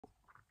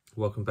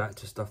Welcome back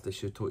to Stuff They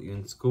Should Have Taught You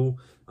in School.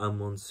 I'm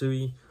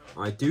Monsui.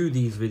 I do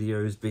these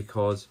videos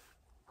because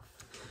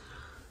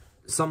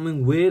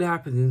something weird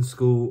happened in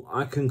school.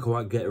 I couldn't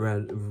quite get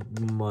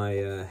around my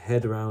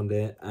head around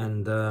it,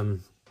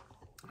 and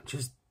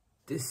just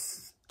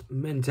this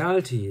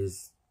mentality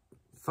is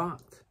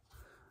fucked.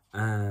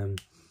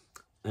 And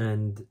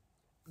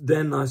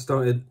then I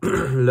started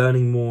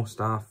learning more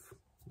stuff,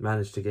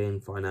 managed to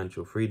gain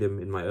financial freedom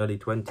in my early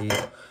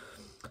 20s,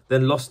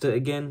 then lost it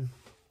again.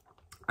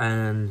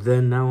 And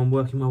then now I'm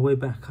working my way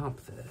back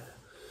up there.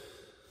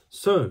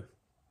 So,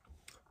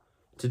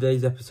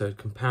 today's episode,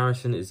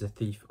 comparison is a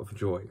thief of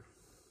joy.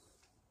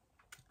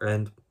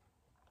 And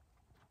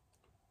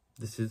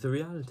this is the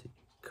reality.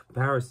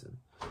 Comparison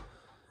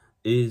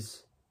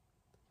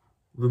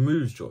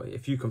removes joy.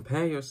 If you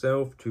compare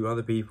yourself to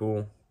other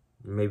people,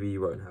 maybe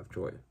you won't have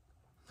joy.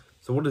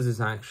 So what does this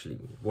actually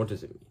mean? What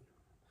does it mean?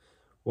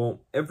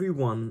 Well,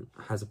 everyone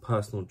has a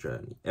personal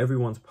journey.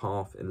 Everyone's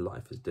path in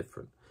life is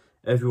different.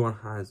 Everyone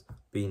has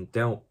been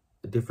dealt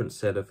a different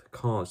set of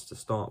cards to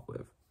start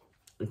with.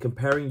 And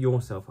comparing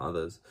yourself to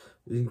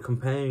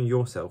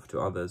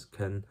others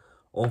can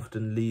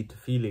often lead to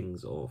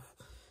feelings of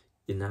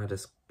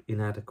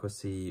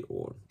inadequacy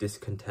or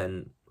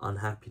discontent,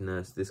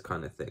 unhappiness, this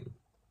kind of thing.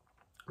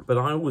 But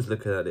I always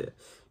look at it,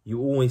 you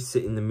always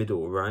sit in the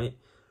middle, right?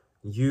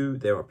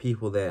 There are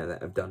people there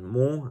that have done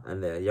more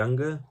and they're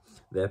younger.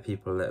 There are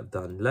people that have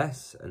done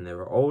less and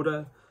they're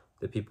older.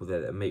 The people there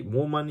that make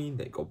more money,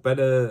 that got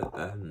better,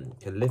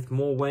 can lift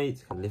more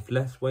weights, can lift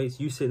less weights.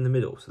 You sit in the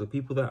middle. So the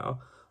people that are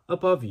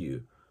above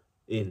you,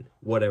 in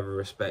whatever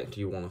respect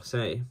you want to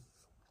say,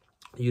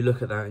 you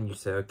look at that and you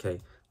say, okay,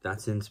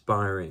 that's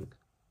inspiring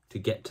to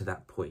get to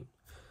that point.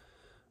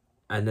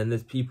 And then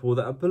there's people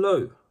that are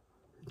below,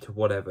 to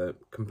whatever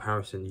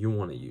comparison you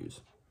want to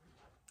use.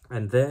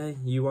 And there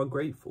you are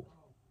grateful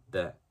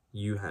that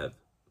you have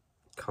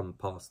come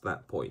past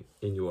that point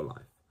in your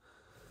life.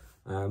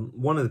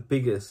 One of the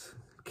biggest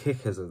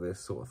kickers of this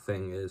sort of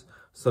thing is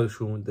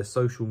the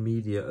social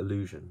media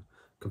illusion.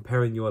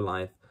 Comparing your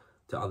life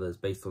to others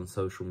based on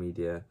social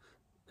media,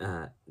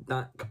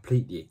 that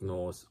completely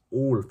ignores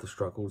all of the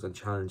struggles and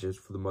challenges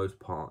for the most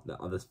part that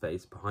others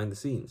face behind the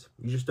scenes.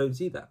 You just don't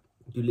see that.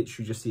 You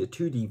literally just see a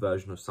 2D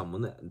version of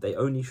someone that they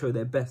only show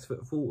their best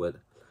foot forward.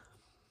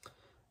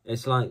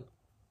 It's like,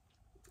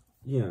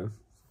 you know,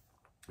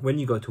 when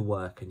you go to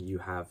work and you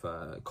have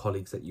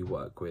colleagues that you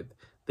work with,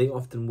 they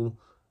often will...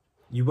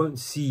 You won't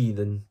see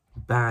the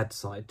bad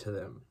side to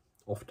them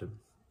often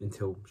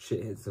until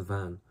shit hits the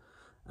fan.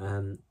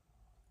 And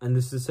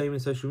this is the same in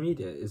social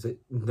media, is that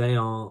they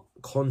are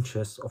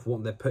conscious of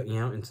what they're putting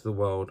out into the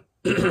world.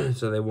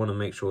 So they want to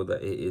make sure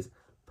that it is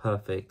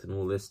perfect and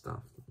all this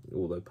stuff,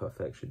 although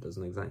perfection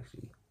doesn't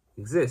exactly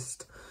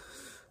exist.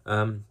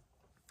 So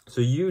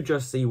you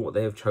just see what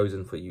they have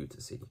chosen for you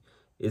to see.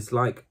 It's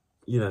like,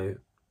 you know,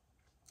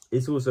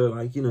 it's also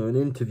like, you know, an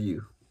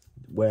interview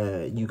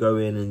where you go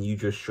in and you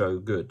just show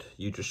good.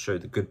 You just show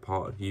the good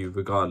part of you,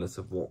 regardless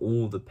of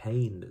all the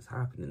pain that's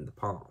happened in the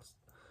past.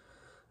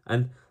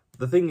 And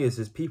the thing is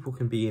people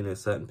can be in a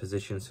certain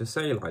position. So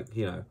say, like,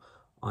 you know,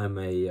 I'm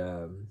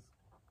a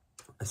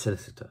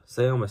solicitor.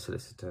 Say I'm a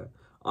solicitor.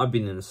 I've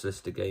been in the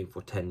solicitor game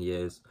for 10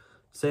 years.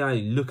 Say I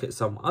look at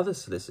some other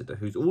solicitor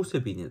who's also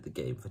been in the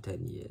game for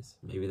 10 years.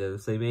 Maybe they're the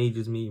same age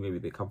as me. Maybe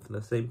they come from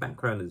the same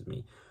background as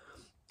me.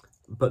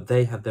 But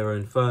they have their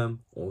own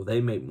firm, or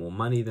they make more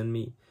money than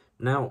me.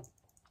 Now,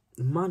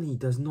 money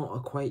does not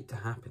equate to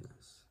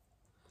happiness.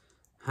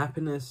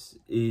 Happiness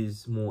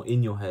is more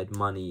in your head.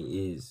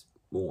 Money is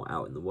more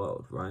out in the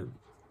world, right?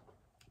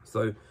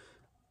 So,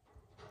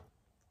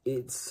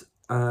 it's,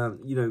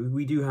 you know,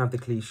 we do have the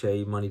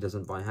cliche, money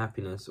doesn't buy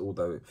happiness,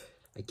 although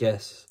I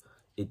guess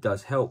it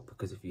does help,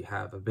 because if you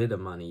have a bit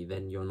of money,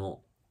 then you're not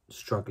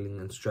struggling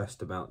and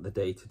stressed about the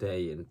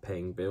day-to-day and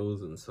paying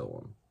bills and so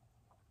on.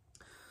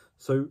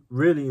 So,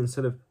 really,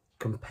 instead of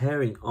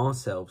comparing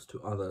ourselves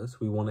to others,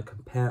 we want to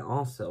compare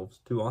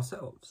ourselves to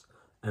ourselves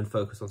and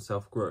focus on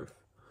self-growth.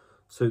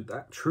 So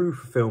that true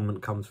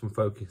fulfillment comes from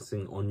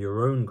focusing on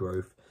your own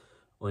growth,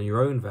 on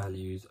your own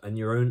values and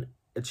your own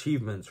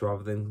achievements,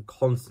 rather than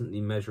constantly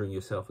measuring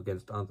yourself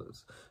against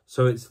others.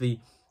 So it's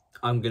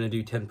I'm going to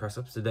do 10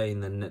 press-ups a day,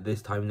 and then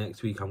this time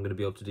next week I'm going to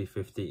be able to do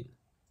 15.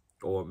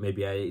 Or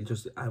maybe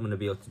I'm going to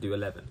be able to do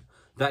 11.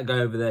 That guy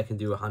over there can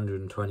do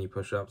 120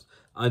 push-ups.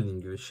 I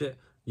didn't give a shit.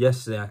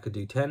 Yesterday I could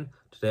do 10,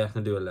 today I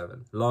can do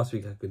 11. Last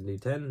week I could do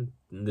 10,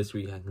 and this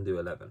week I can do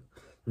 11.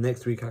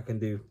 Next week I can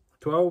do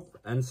 12,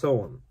 and so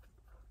on.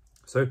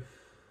 So,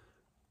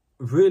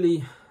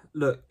 really,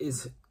 look,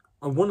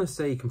 I want to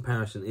say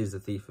comparison is the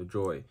thief of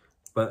joy,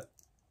 but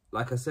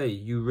like I say,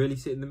 you really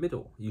sit in the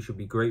middle. You should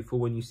be grateful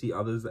when you see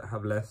others that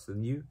have less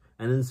than you,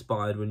 and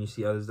inspired when you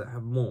see others that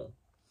have more.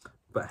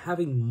 But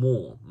having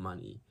more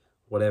money,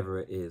 whatever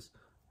it is,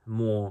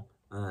 more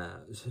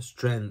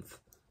strength,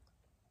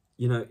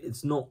 you know,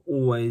 it's not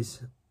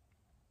always...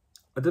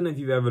 I don't know if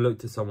you've ever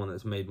looked at someone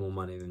that's made more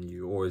money than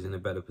you, or is in a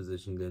better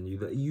position than you,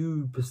 that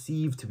you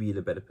perceive to be in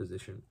a better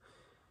position.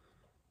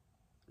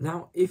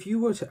 Now, if you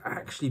were to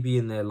actually be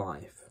in their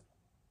life,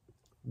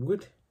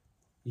 Would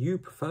you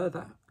prefer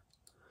that?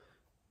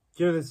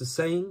 You know, there's a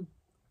saying,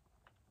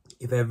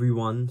 if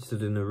everyone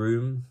stood in a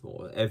room,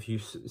 or if you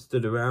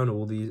stood around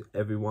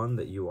everyone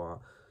that you are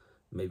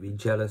maybe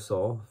jealous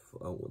of,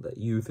 or that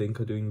you think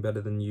are doing better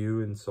than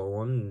you, and so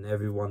on, and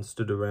everyone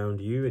stood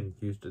around you, and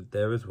you stood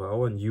there as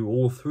well, and you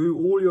all threw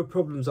all your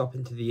problems up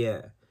into the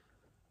air,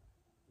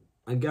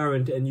 I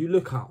guarantee, and you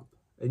look up,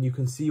 and you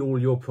can see all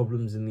your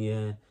problems in the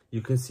air,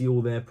 you can see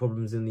all their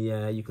problems in the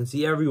air, you can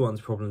see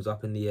everyone's problems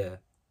up in the air,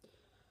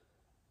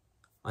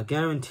 I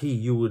guarantee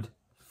you would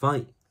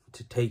fight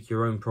to take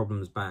your own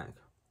problems back.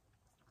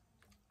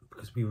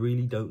 Because we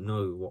really don't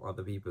know what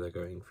other people are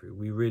going through.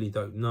 We really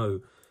don't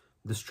know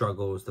the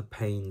struggles, the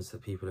pains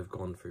that people have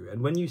gone through.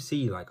 And when you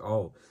see like,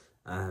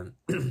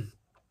 you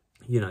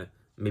know,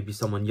 maybe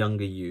someone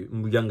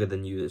younger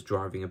than you that's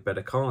driving a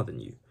better car than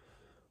you,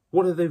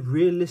 what have they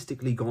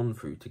realistically gone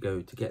through to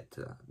get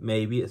to that?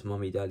 Maybe it's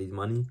mummy, daddy's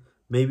money.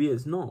 Maybe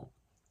it's not.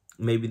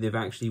 Maybe they've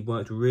actually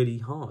worked really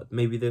hard.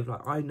 Maybe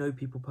I know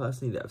people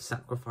personally that have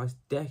sacrificed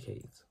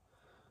decades.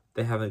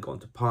 They haven't gone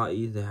to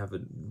parties, they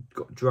haven't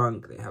got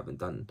drunk, they haven't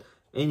done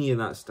any of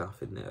that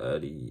stuff in their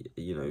early,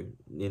 you know,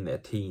 in their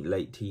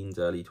late teens,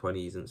 early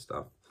 20s and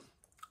stuff.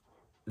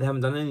 They haven't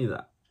done any of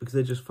that because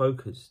they're just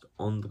focused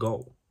on the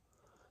goal.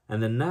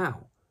 And then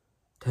now,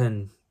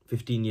 10,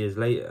 15 years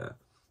later,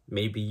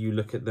 maybe you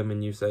look at them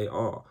and you say,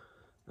 you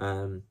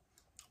know,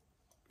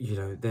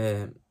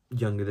 they're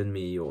younger than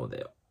me, or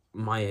they're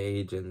my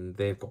age and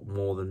they've got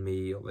more than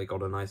me, or they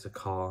got a nicer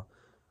car.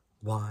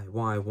 Why?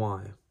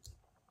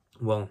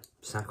 Well,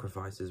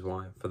 sacrifice is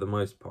why, for the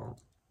most part.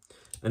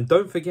 And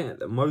don't forget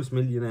that most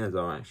millionaires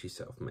are actually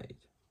self-made.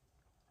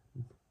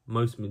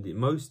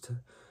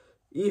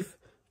 If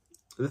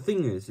the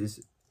thing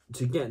is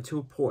to get to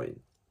a point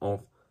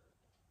of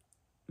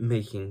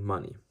making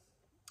money,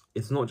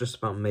 it's not just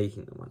about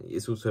making the money,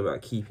 it's also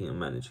about keeping and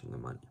managing the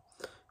money.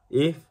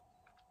 If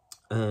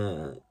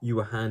you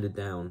were handed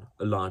down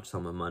a large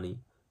sum of money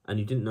and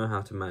you didn't know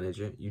how to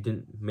manage it, you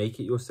didn't make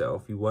it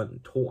yourself, you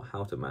weren't taught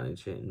how to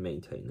manage it and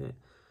maintain it,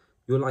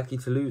 you're likely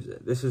to lose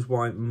it. This is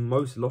why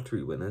most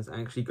lottery winners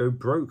actually go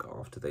broke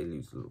after they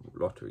lose the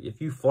lottery.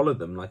 If you follow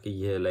them like a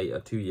year later,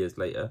 2 years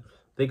later,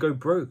 they go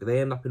broke. They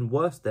end up in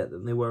worse debt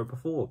than they were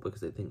before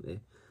because they think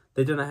they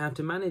don't know how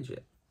to manage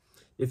it.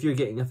 If you're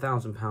getting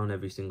 £1,000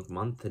 every single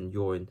month and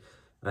you're in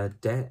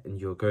debt and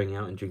you're going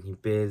out and drinking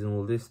beers and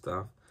all this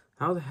stuff,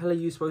 how the hell are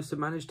you supposed to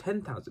manage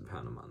 £10,000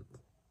 a month?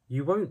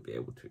 You won't be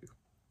able to.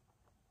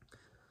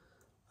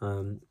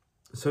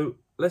 So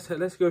let's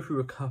go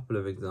through a couple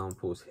of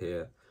examples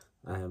here.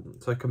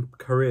 So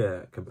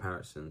career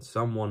comparison.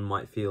 Someone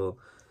might feel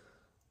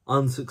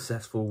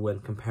unsuccessful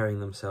when comparing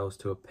themselves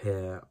to a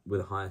peer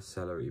with a higher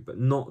salary, but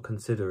not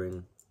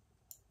considering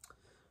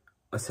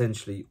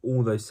essentially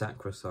all those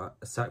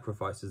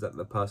sacrifices that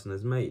the person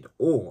has made,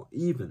 or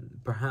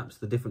even perhaps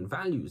the different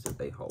values that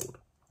they hold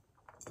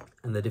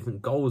and the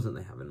different goals that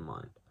they have in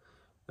mind.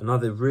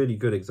 Another really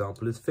good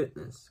example is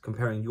fitness.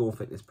 Comparing your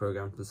fitness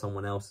program to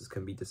someone else's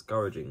can be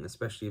discouraging,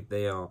 especially if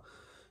they are,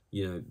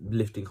 you know,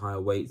 lifting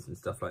higher weights and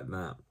stuff like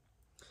that.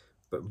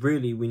 But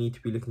really, we need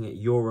to be looking at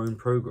your own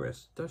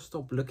progress. Don't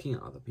stop looking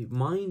at other people.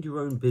 Mind your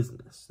own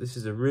business. This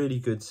is a really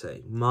good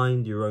saying.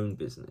 Mind your own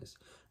business.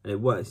 And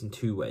it works in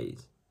two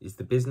ways. It's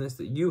the business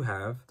that you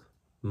have,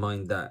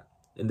 mind that.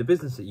 And the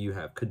business that you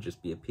have could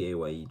just be a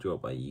PAYE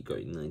job, i.e.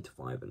 going 9 to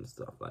 5 and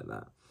stuff like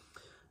that.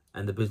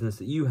 And the business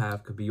that you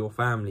have could be your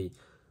family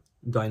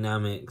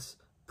dynamics,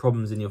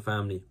 problems in your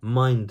family.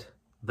 Mind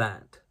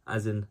that,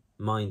 as in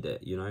mind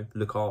it, you know,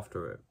 look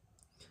after it.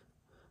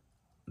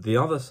 The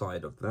other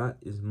side of that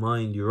is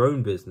mind your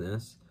own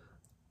business,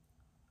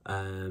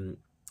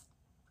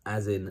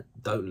 as in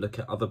don't look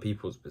at other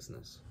people's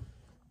business,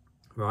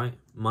 right?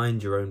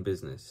 Mind your own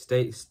business.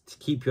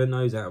 Keep your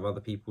nose out of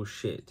other people's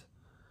shit,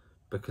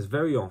 because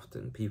very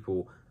often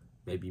people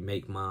maybe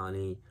make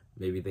money,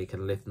 maybe they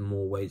can lift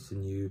more weights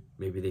than you,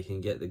 maybe they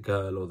can get the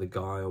girl or the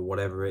guy or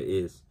whatever it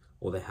is,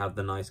 or they have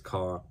the nice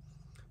car,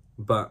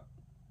 but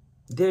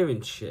they're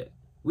in shit.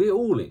 We're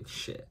all in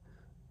shit.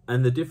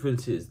 And the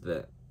difference is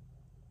that,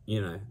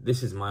 you know,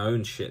 this is my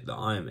own shit that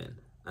I'm in,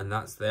 and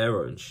that's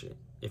their own shit.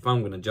 If I'm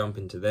going to jump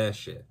into their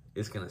shit,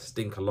 it's going to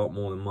stink a lot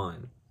more than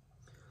mine.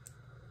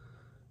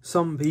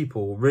 Some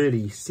people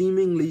really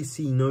seemingly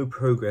see no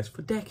progress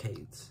for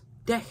decades.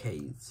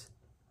 Decades.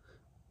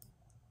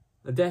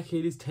 A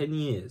decade is 10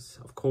 years,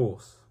 of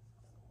course.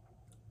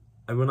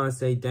 And when I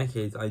say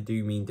decades, I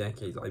do mean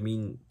decades. I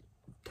mean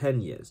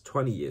 10 years,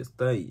 20 years,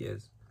 30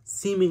 years.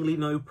 Seemingly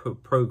no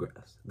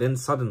progress. Then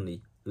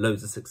suddenly,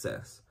 loads of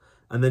success.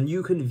 And then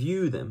you can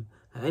view them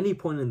at any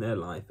point in their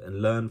life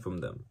and learn from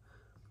them.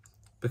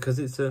 Because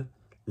it's a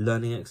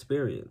learning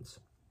experience.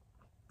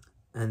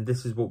 And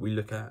this is what we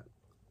look at,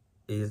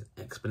 is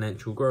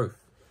exponential growth.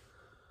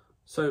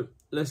 So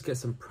let's get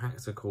some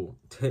practical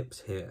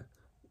tips here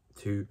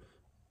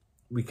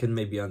we can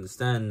maybe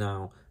understand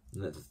now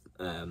that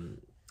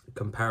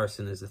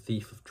comparison is a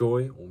thief of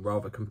joy, or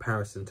rather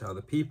comparison to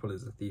other people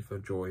is a thief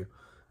of joy.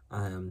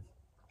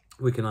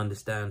 we can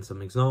understand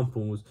some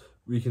examples,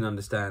 we can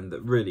understand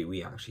that really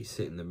we actually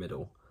sit in the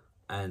middle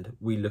and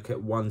we look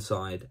at one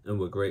side and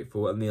we're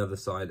grateful and the other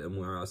side and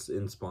we're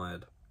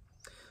inspired.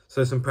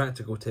 So some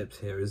practical tips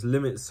here is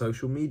limit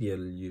social media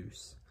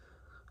use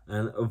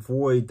and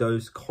avoid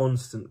those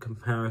constant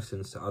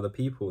comparisons to other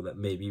people that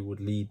maybe would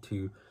lead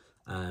to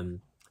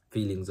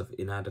feelings of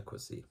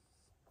inadequacy.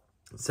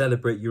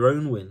 Celebrate your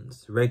own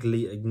wins,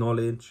 regularly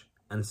acknowledge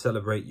and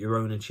celebrate your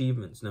own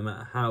achievements, no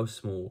matter how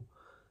small.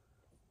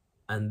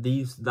 And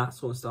that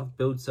sort of stuff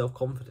builds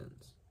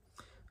self-confidence.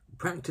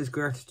 Practice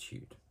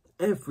gratitude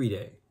every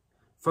day.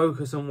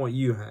 Focus on what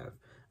you have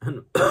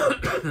and,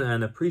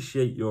 and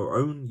appreciate your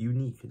own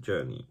unique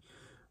journey.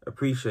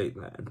 Appreciate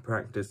that and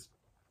practice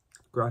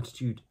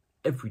gratitude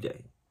every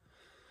day.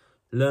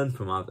 Learn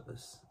from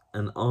others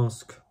and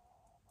ask,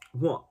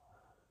 what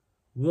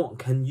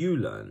can you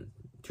learn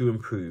to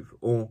improve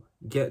or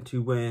get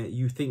to where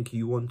you think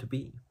you want to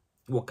be?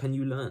 What can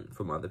you learn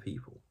from other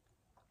people?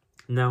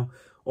 Now,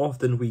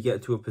 often we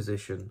get to a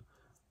position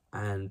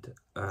and,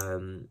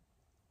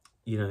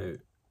 you know,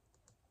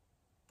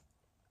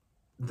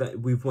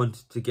 that we've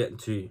wanted to get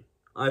to.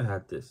 I've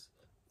had this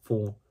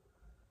for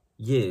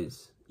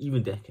years,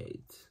 even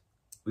decades.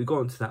 We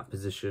got into that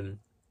position.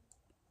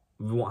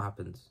 What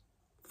happens?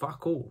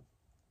 Fuck all.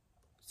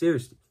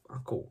 Seriously,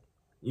 fuck all.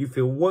 You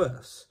feel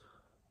worse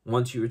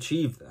once you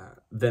achieve that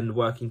than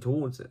working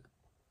towards it.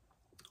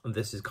 And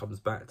this comes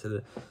back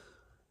to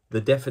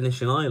the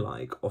definition I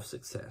like of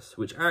success,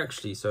 which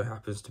actually so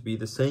happens to be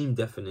the same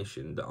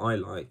definition that I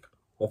like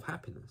of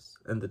happiness.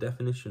 And the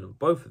definition of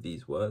both of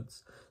these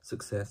words,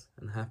 success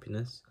and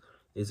happiness,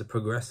 is a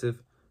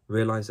progressive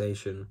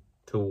realization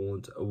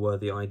towards a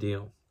worthy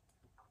ideal.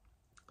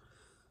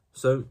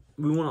 So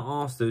we want to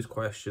ask those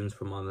questions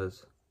from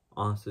others.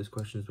 Ask those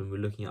questions when we're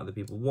looking at other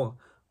people.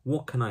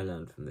 What can I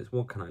learn from this?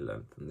 What can I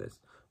learn from this?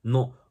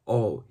 Not,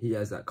 oh, he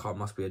has that car,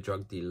 must be a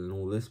drug dealer and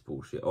all this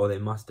bullshit. Or they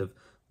must have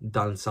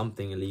done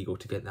something illegal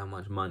to get that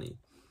much money.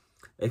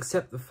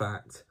 Accept the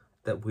fact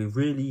that we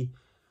really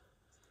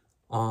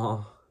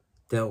are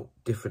dealt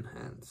different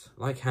hands,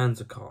 like hands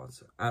of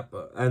cards.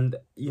 And,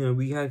 you know,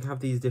 we have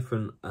these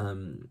different,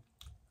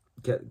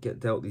 get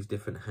dealt these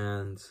different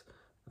hands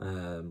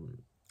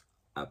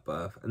at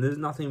birth. And there's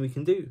nothing we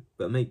can do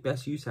but make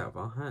best use out of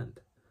our hand.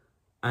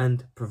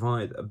 And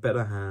provide a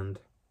better hand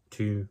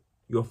to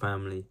your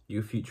family,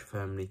 your future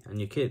family, and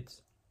your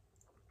kids.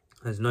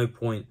 There's no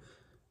point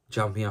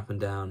jumping up and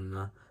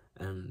down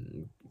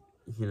and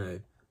you know,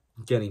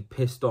 getting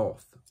pissed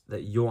off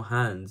that your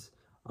hands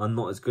are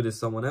not as good as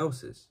someone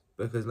else's.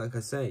 Because, like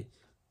I say,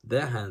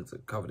 their hands are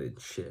covered in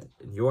shit,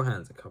 and your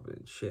hands are covered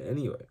in shit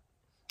anyway.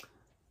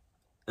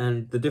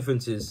 And the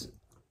difference is,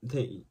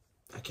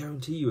 I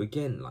guarantee you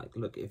again, like,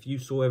 look, if you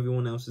saw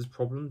everyone else's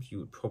problems, you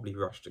would probably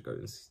rush to go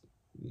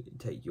and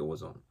take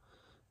yours on.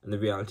 And the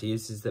reality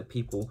is that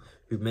people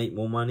who make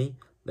more money,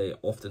 they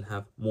often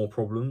have more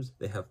problems,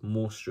 they have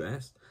more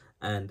stress,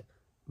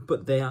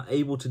 but they are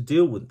able to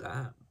deal with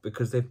that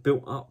because they've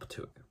built up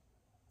to it,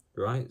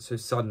 right? So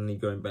suddenly,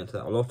 going back to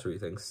that lottery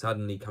thing,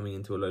 suddenly coming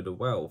into a load of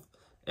wealth,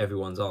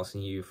 everyone's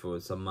asking you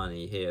for some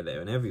money here, there,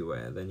 and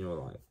everywhere, then you're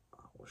like,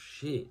 oh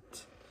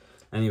shit.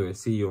 Anyway,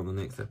 see you on the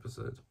next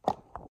episode.